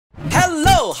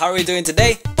Hello, how are we doing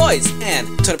today, boys and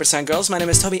 20% girls? My name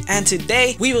is Toby, and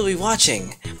today we will be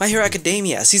watching My Hero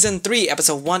Academia Season 3,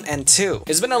 Episode 1 and 2.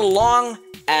 It's been a long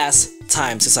ass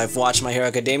time since I've watched My Hero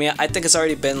Academia. I think it's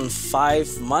already been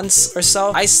 5 months or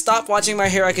so. I stopped watching My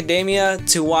Hero Academia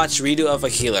to watch Redo of a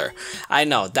Healer. I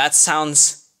know, that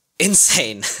sounds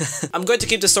insane. I'm going to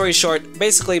keep the story short.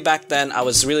 Basically, back then I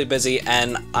was really busy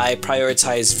and I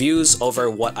prioritized views over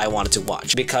what I wanted to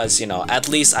watch because, you know, at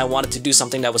least I wanted to do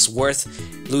something that was worth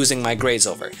losing my grades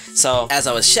over. So as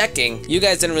I was checking, you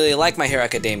guys didn't really like My Hero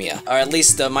Academia, or at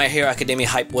least the My Hero Academia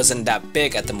hype wasn't that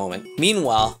big at the moment.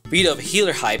 Meanwhile, Redo of a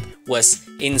Healer hype was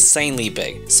insanely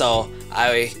big. So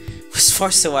I was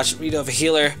forced to watch Redo of a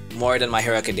Healer more than My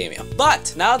Hero Academia.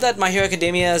 But now that My Hero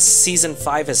Academia's Season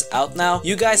 5 is out now,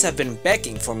 you guys have been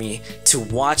begging for me to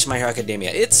watch My Hero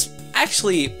Academia. It's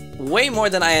actually way more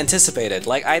than I anticipated.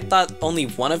 Like, I thought only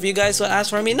one of you guys would ask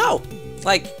for me. No!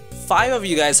 Like, 5 of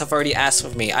you guys have already asked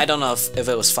for me. I don't know if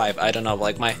it was 5. I don't know.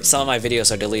 Like, some of my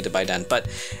videos are deleted by then. But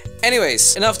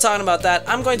anyways, enough talking about that.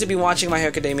 I'm going to be watching My Hero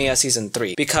Academia Season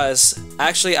 3 because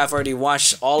actually I've already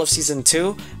watched all of Season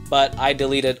 2, but I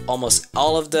deleted almost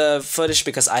all of the footage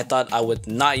because I thought I would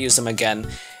not use them again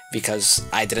because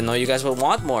I didn't know you guys would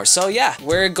want more. So yeah,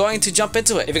 we're going to jump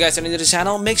into it. If you guys are new to the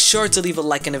channel, make sure to leave a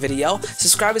like in the video.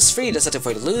 Subscribe is free, there's nothing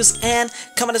for you to lose, and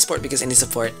comment and support because any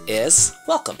support is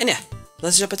welcome. And yeah,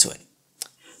 let's jump into it.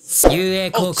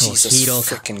 Oh, Jesus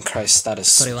freaking Christ, that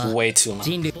is way too long.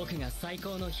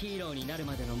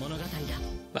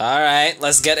 Alright,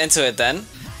 let's get into it then.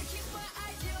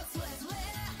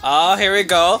 Oh, here we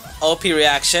go. OP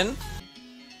reaction.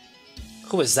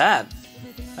 Who is that?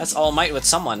 That's All Might with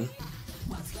someone.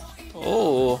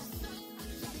 Oh.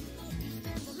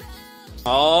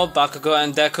 Oh, Bakugo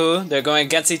and Deku, they're going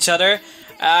against each other.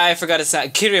 I forgot it's not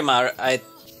Kirima.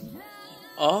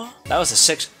 Oh, that was a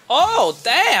sick. Oh,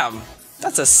 damn!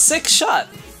 That's a sick shot.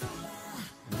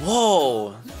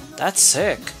 Whoa, that's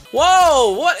sick.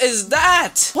 Whoa, what is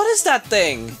that? What is that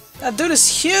thing? That dude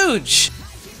is huge.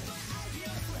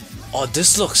 Oh,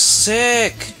 this looks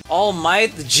sick. All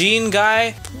Might, the Gene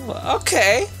guy.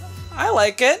 Okay, I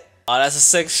like it. Oh, that's a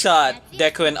sick shot.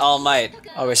 Deku and All Might.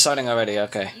 Oh, we're starting already,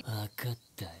 okay.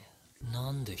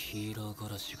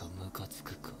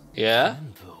 Yeah?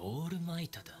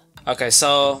 Okay,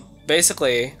 so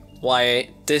basically, why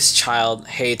this child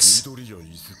hates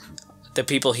the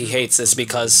people he hates is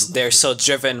because they're so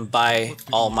driven by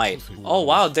All Might. Oh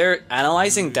wow, they're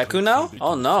analyzing Deku now?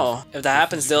 Oh no. If that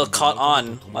happens, they'll caught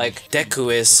on like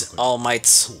Deku is All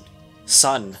Might's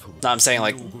son. No, I'm saying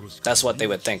like, that's what they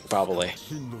would think probably.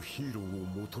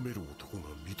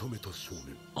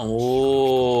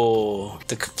 Oh,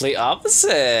 the complete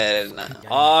opposite.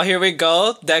 Oh, here we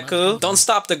go, Deku. Don't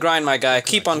stop the grind, my guy.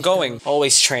 Keep on going.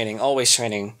 Always training, always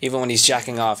training. Even when he's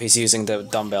jacking off, he's using the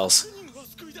dumbbells.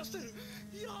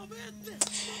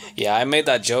 Yeah, I made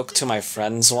that joke to my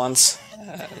friends once.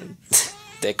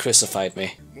 They crucified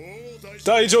me.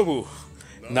 Daijoubu.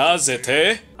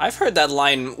 Nazete? I've heard that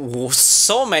line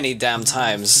so many damn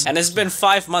times, and it's been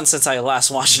 5 months since I last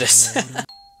watched this.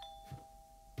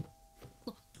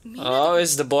 Oh,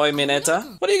 is the boy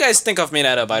Mineta? What do you guys think of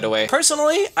Mineta, by the way?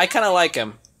 Personally, I kinda like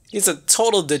him. He's a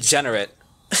total degenerate.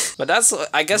 But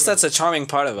I guess that's a charming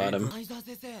part about him.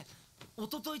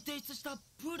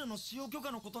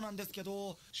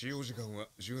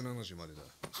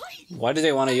 Why do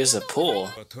they want to use the pool?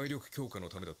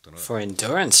 For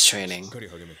endurance training.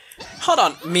 Hold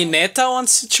on, Mineta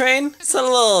wants to train? It's a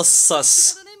little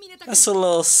sus. That's a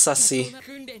little sussy.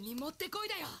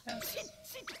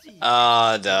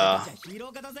 Oh, no.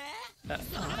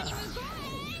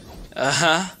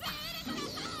 Uh-huh.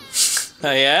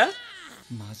 Oh, yeah?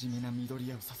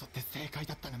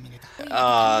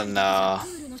 Oh, no.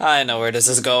 I know where this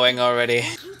is going already.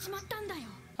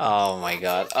 Oh my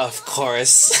god, of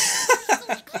course.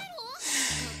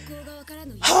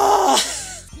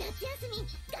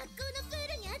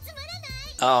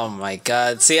 Oh my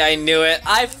god, see, I knew it.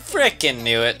 I frickin'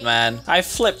 knew it, man. I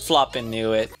flip-floppin'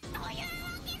 knew it.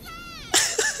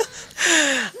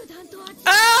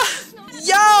 Ah!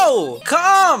 Yo!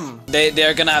 Come!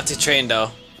 They're gonna have to train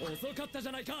though.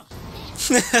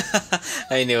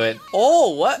 I knew it.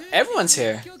 Oh, what? Everyone's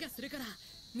here.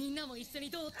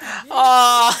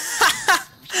 Oh.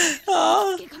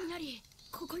 Oh.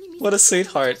 What a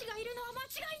sweetheart.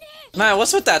 Man,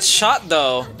 what's with that shot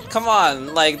though? Come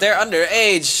on, like they're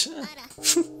underage.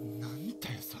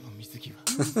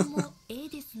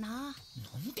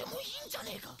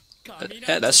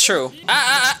 Yeah, that's true.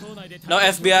 No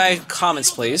FBI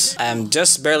comments, please. I am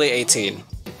just barely 18.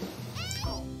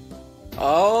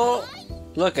 Oh,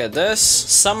 look at this.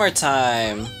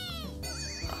 Summertime.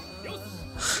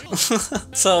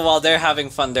 So while they're having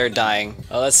fun, they're dying.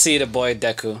 Let's see the boy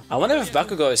Deku. I wonder if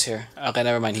Bakugo is here. Okay,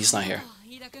 never mind, he's not here.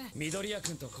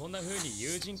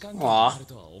 Aw,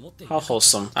 how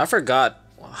wholesome. I forgot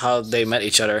how they met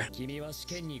each other.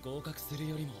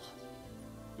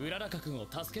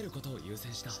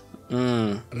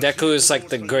 Deku is like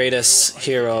the greatest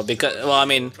hero because, well, I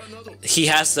mean, he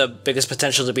has the biggest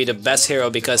potential to be the best hero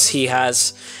because he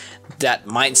has that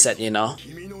mindset, you know?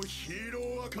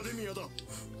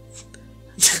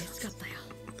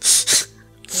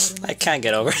 I can't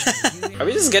get over it. Are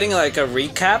we just getting like a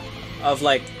recap of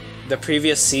like the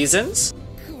previous seasons?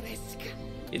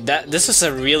 This was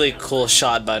a really cool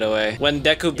shot, by the way. When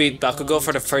Deku beat Bakugo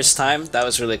for the first time, that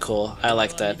was really cool. I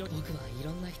like that.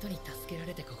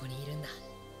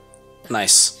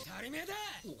 Nice.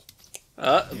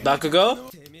 Bakugo?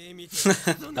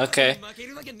 Okay.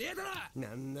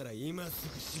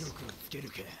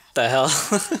 The hell?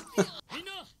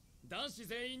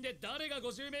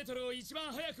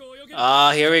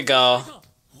 Ah, here we go.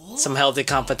 Some healthy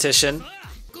competition.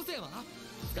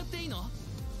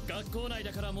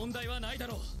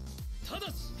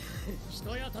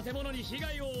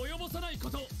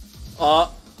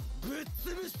 Oh.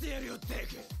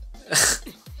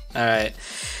 Alright.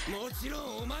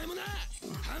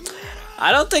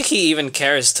 I don't think he even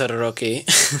cares, Todoroki.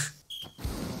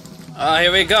 Oh,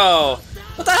 here we go.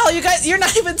 What the hell, you guys? You're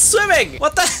not even swimming!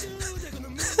 What the?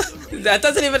 That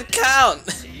doesn't even count!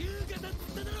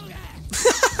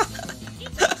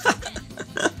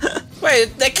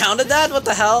 Wait, they counted that? What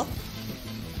the hell?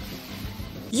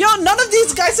 Yo, none of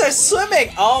these guys are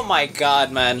swimming! Oh my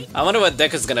god, man. I wonder what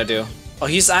Deku's gonna do. Oh,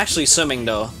 he's actually swimming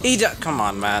though. Come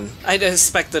on, man. I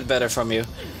expected better from you.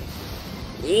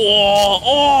 Whoa!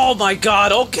 Oh my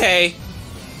god, okay.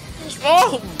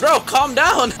 Oh, bro, calm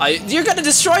down. You're gonna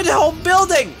destroy the whole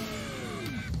building!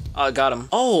 Oh, I got him.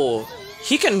 Oh,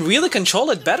 he can really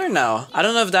control it better now. I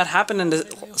don't know if that happened in the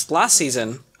last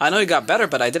season. I know he got better,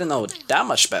 but I didn't know that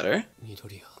much better.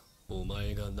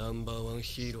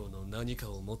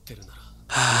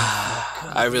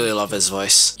 I really love his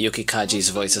voice. Yuki Kaji's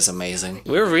voice is amazing.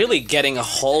 We're really getting a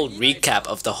whole recap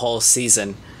of the whole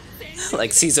season.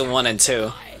 Like season 1 and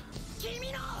 2.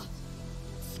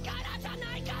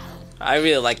 I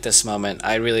really like this moment.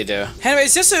 I really do.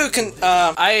 Anyways, just so you can,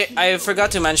 I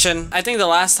forgot to mention, I think the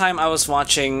last time I was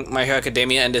watching My Hero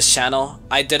Academia in this channel,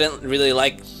 I didn't really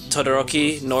like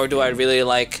Todoroki, nor do I really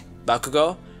like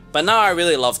Bakugo. But now I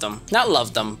really love them. Not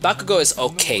love them. Bakugo is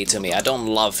okay to me. I don't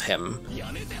love him.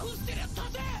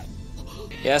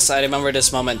 Yes, I remember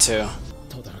this moment too.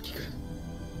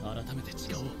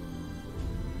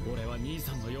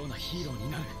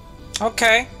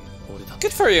 Okay.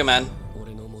 Good for you, man.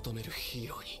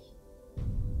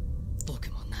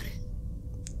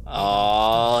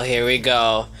 Oh, here we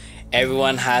go.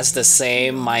 Everyone has the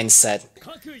same mindset.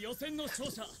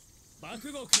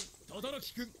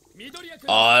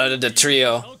 Oh, the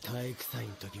trio.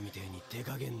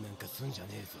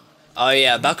 Oh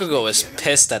yeah, Bakugo was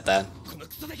pissed at that.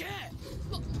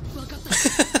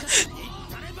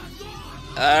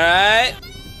 Alright.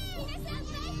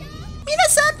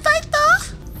 Minasan, fight though!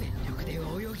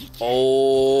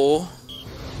 Oh.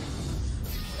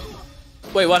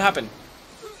 Wait, what happened?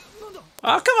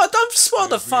 Oh, come on, don't spoil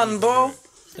the fun, Boo!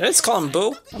 Let's call him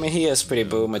Boo. I mean, he is pretty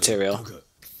Boo material.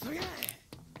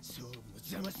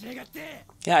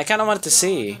 Yeah, I kinda wanted to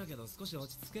see.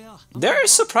 They're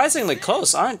surprisingly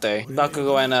close, aren't they?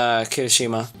 Bakugo and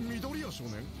Kirishima.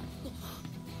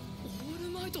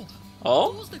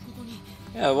 Oh?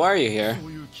 Yeah, why are you here?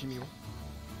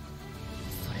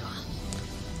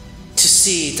 To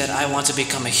see that I want to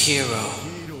become a hero.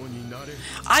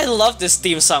 I love this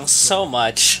theme song so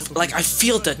much. Like, I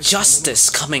feel the justice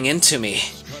coming into me.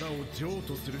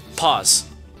 Pause.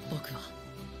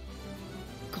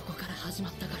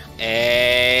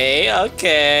 Hey,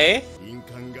 okay.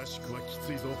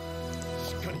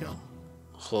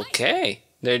 Okay.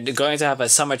 They're going to have a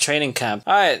summer training camp.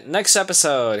 Alright, next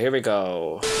episode. Here we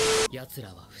go.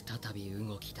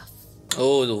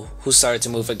 Oh, who started to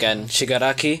move again?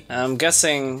 Shigaraki? I'm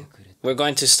guessing we're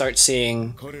going to start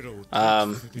seeing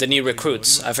the new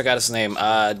recruits. I forgot his name.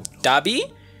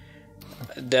 Dabi?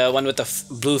 The one with the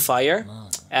blue fire?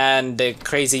 And the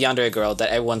crazy yandere girl that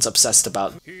everyone's obsessed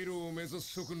about.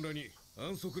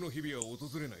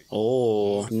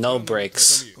 Oh, no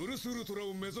breaks.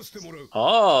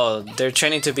 Oh, they're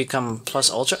training to become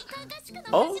plus ultra.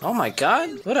 Oh my god.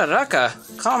 Uraraka,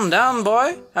 calm down,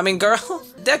 boy. I mean, girl.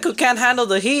 Deku can't handle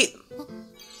the heat.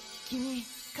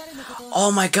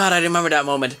 Oh my god, I remember that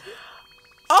moment.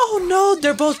 Oh no,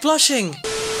 they're both blushing.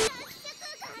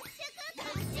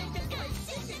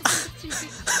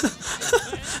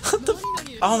 What the f?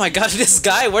 Oh my god, this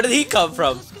guy, where did he come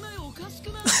from?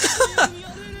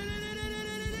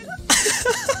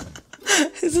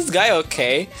 Is this guy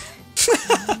okay?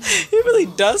 He really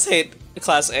does hate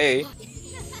Class A.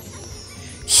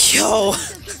 Yo,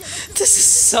 this is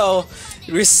so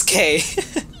risque.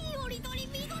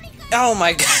 Oh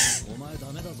my god.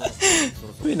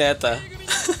 BNHA.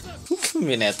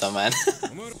 BNHA, man.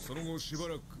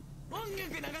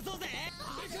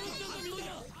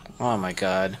 Oh my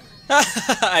god.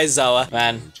 Aizawa,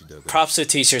 man. Props to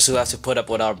teachers who have to put up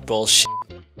with our bullshit.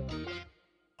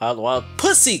 Wild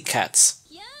pussy cats.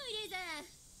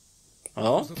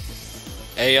 Oh?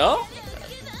 Ayo?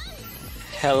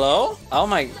 Hello? Oh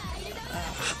my...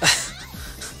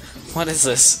 What is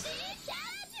this?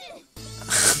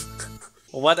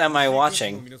 What am I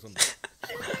watching?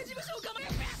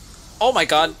 Oh my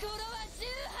god.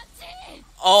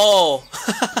 Oh!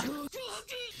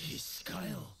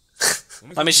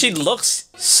 I mean, she looks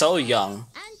so young.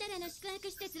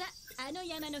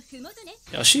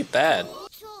 Yo, she bad.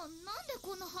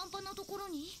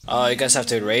 Oh, you guys have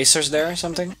to erase her there or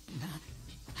something?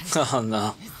 Oh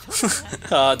no.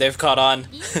 Oh, they've caught on.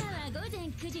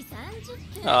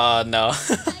 Oh no.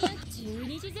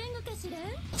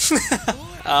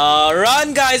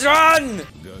 Run guys, run!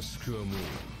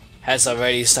 Has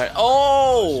already started.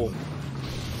 Oh!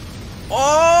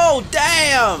 Oh,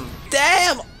 damn!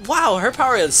 Damn! Wow, her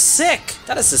power is sick!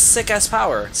 That is a sick-ass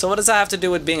power. So what does that have to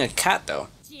do with being a cat, though?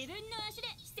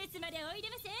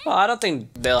 Well, I don't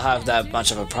think they'll have that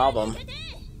much of a problem.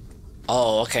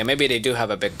 Oh, okay, maybe they do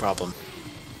have a big problem.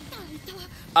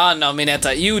 Oh no,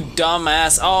 Mineta, you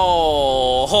dumbass!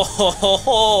 Oh, ho ho ho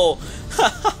ho!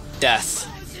 Death.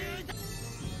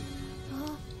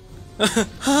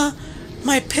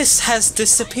 My piss has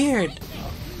disappeared.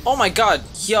 Oh my god,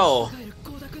 yo.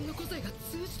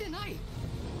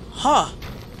 Huh.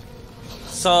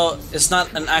 So it's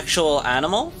not an actual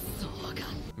animal?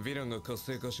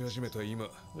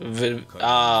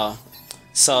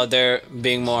 So they're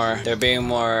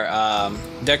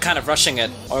kind of rushing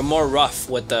it, or more rough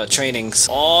with the trainings.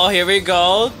 Oh, here we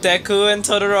go. Deku and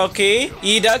Todoroki.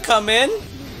 Ida come in.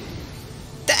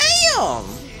 Damn!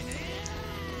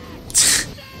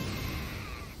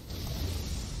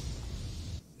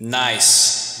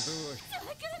 Nice.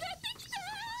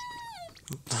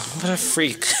 What a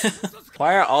freak.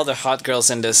 Why are all the hot girls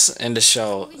in the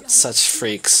show such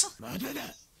freaks?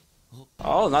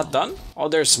 Oh, not done? Oh,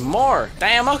 there's more.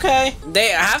 Damn, okay. They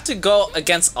have to go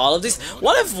against all of these.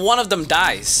 What if one of them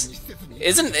dies?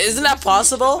 Isn't that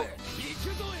possible?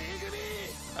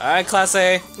 Alright, Class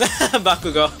A.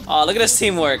 Bakugo. Oh, look at this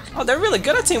teamwork. Oh, they're really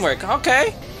good at teamwork.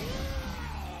 Okay.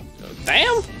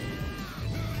 Damn.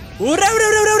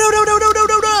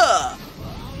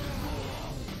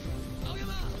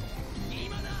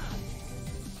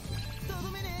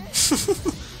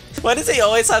 Why does he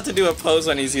always have to do a pose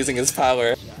when he's using his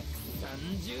power?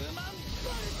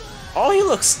 Oh,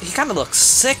 he kind of looks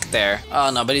sick there. Oh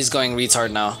no, but he's going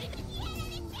retard now.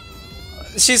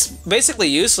 She's basically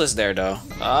useless there though.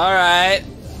 Alright,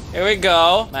 here we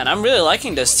go. Man, I'm really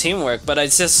liking this teamwork, but I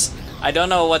don't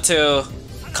know what to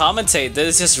commentate.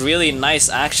 This is just really nice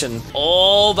action.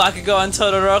 Oh, Bakugo and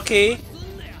Todoroki.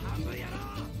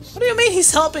 What do you mean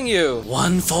he's helping you?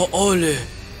 One for all.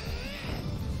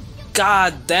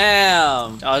 God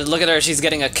damn! Oh, look at her, she's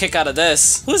getting a kick out of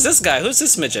this. Who's this guy? Who's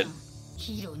this midget?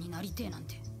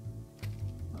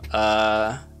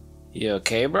 You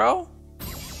okay, bro?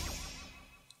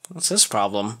 What's his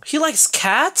problem? He likes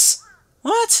cats?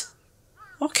 What?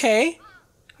 Okay.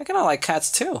 I kinda like cats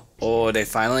too. Oh, they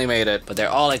finally made it, but they're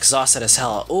all exhausted as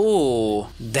hell. Ooh,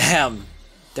 damn.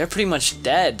 They're pretty much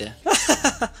dead.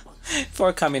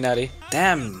 Poor Kaminari.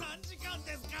 Damn.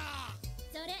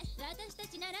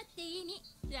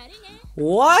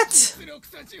 What?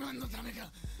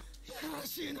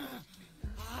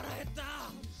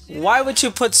 Why would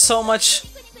you put so much,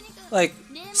 like,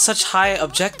 such high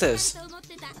objectives?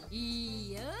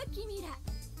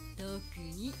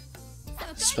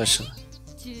 Special.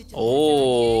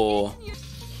 Oh.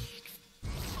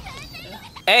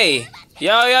 Hey.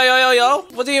 Yo.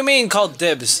 What do you mean called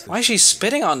dibs? Why is she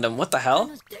spitting on them? What the hell?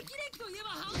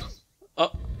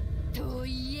 Oh.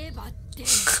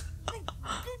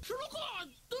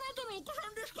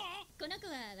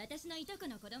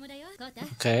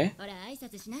 Okay.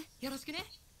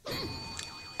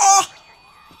 Oh!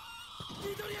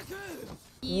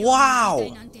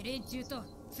 Wow!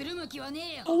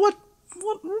 What?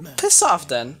 Piss off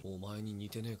then.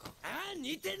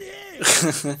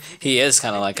 He is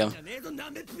kind of like him.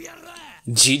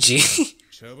 GG.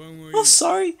 Oh,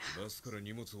 sorry.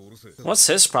 What's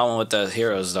his problem with the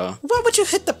heroes, though? Why would you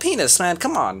hit the penis, man?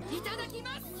 Come on.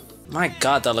 My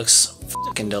god, that looks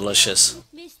fucking delicious.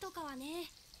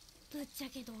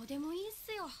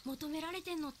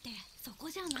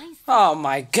 Oh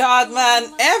my god,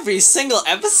 man. Every single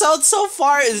episode so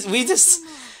far is we just...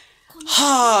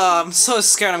 I'm so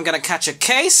scared I'm gonna catch a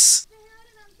case.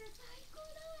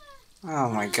 Oh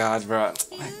my god, bro.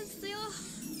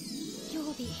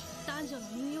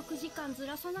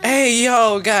 Hey,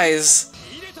 yo, guys.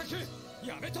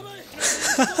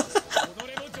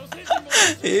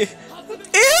 Ew,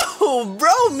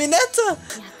 bro, Mineta.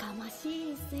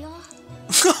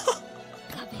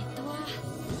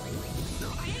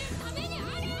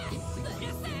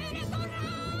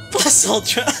 Plus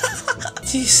Ultra.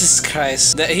 Jesus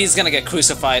Christ. He's gonna get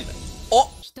crucified. Oh!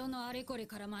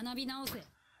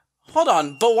 Hold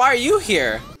on, but why are you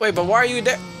here? Wait, but why are you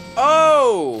there?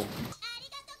 Oh!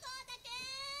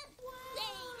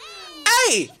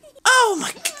 Hey! Oh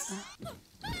my god.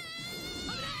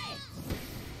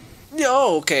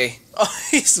 Oh, okay. Oh,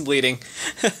 he's bleeding.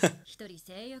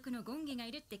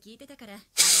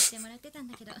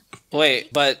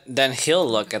 Wait, but then he'll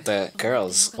look at the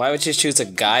girls. Why would you choose a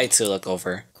guy to look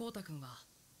over?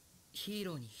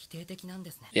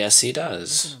 Yes, he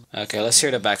does. Okay, let's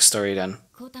hear the backstory then.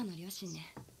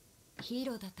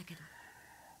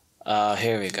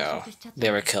 Here we go.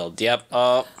 They were killed. Yep.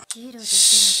 Oh.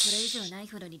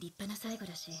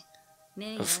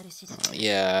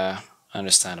 Yeah,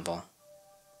 understandable.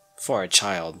 For a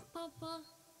child.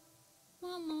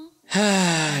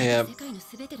 Yep.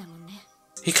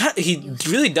 He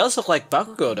really does look like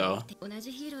Bakugo though.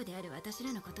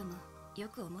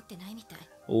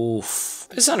 Oof.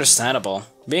 It's understandable.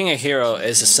 Being a hero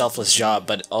is a selfless job,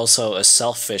 but also a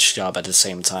selfish job at the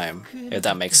same time, if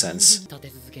that makes sense.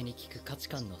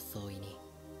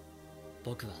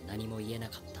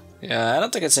 Yeah, I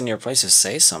don't think it's in your place to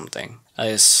say something.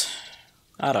 I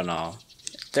don't know.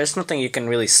 There's nothing you can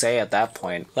really say at that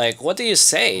point. Like, what do you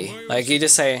say? Like, you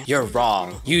just say, you're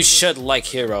wrong. You should like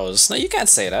heroes. No, you can't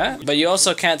say that. But you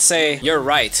also can't say, you're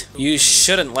right. You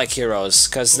shouldn't like heroes.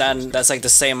 Because then that's like the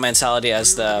same mentality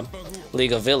as the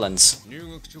League of Villains.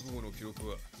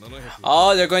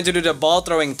 Oh, they're going to do the ball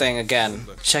throwing thing again.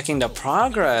 Checking the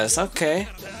progress. Okay.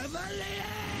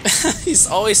 He's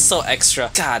always so extra.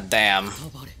 God damn.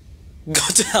 Go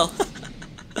to hell.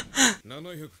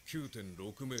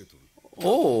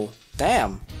 Oh,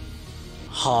 damn.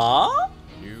 Huh?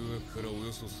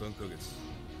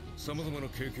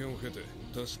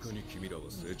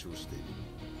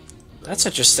 That's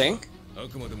interesting.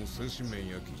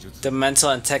 The mental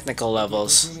and technical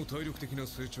levels.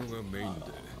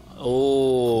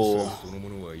 Oh.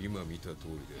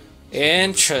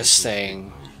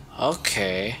 Interesting.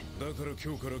 Okay.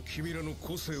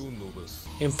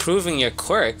 Improving your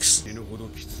quirks?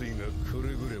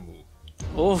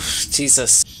 Oh,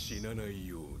 Jesus.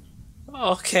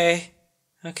 Okay.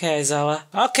 Okay, Aizawa.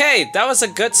 Okay, that was a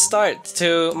good start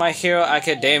to My Hero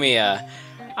Academia.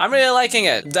 I'm really liking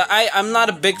it. I'm not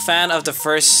a big fan of the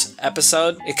first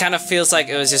episode. It kind of feels like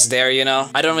it was just there, you know?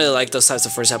 I don't really like those types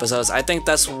of first episodes. I think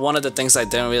that's one of the things I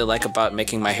didn't really like about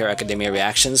making My Hero Academia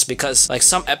reactions, because like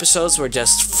some episodes were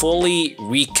just fully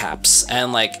recaps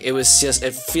and like it was just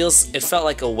it felt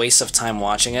like a waste of time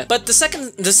watching it. But the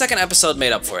second episode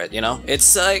made up for it, you know?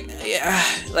 It's like, yeah,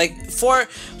 like for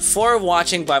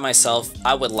watching by myself,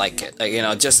 I would like it. Like, you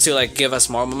know, just to like give us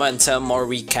more momentum, more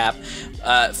recap.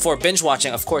 For binge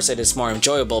watching, of course, it is more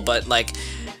enjoyable, but like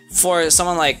for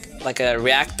someone like a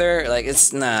reactor, like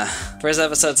it's nah. First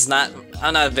episode's not.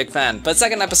 I'm not a big fan, but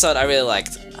second episode I really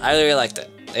liked. I really liked it.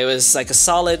 It was like a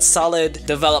solid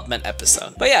development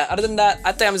episode. But yeah, other than that,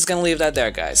 I think I'm just gonna leave that there,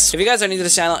 guys. If you guys are new to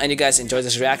this channel and you guys enjoyed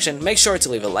this reaction, make sure to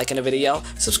leave a like in the video.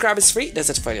 Subscribe is free.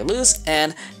 That's it for you to lose,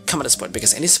 and comment to support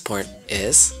because any support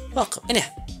is welcome. And yeah,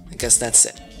 I guess that's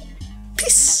it.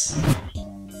 Peace.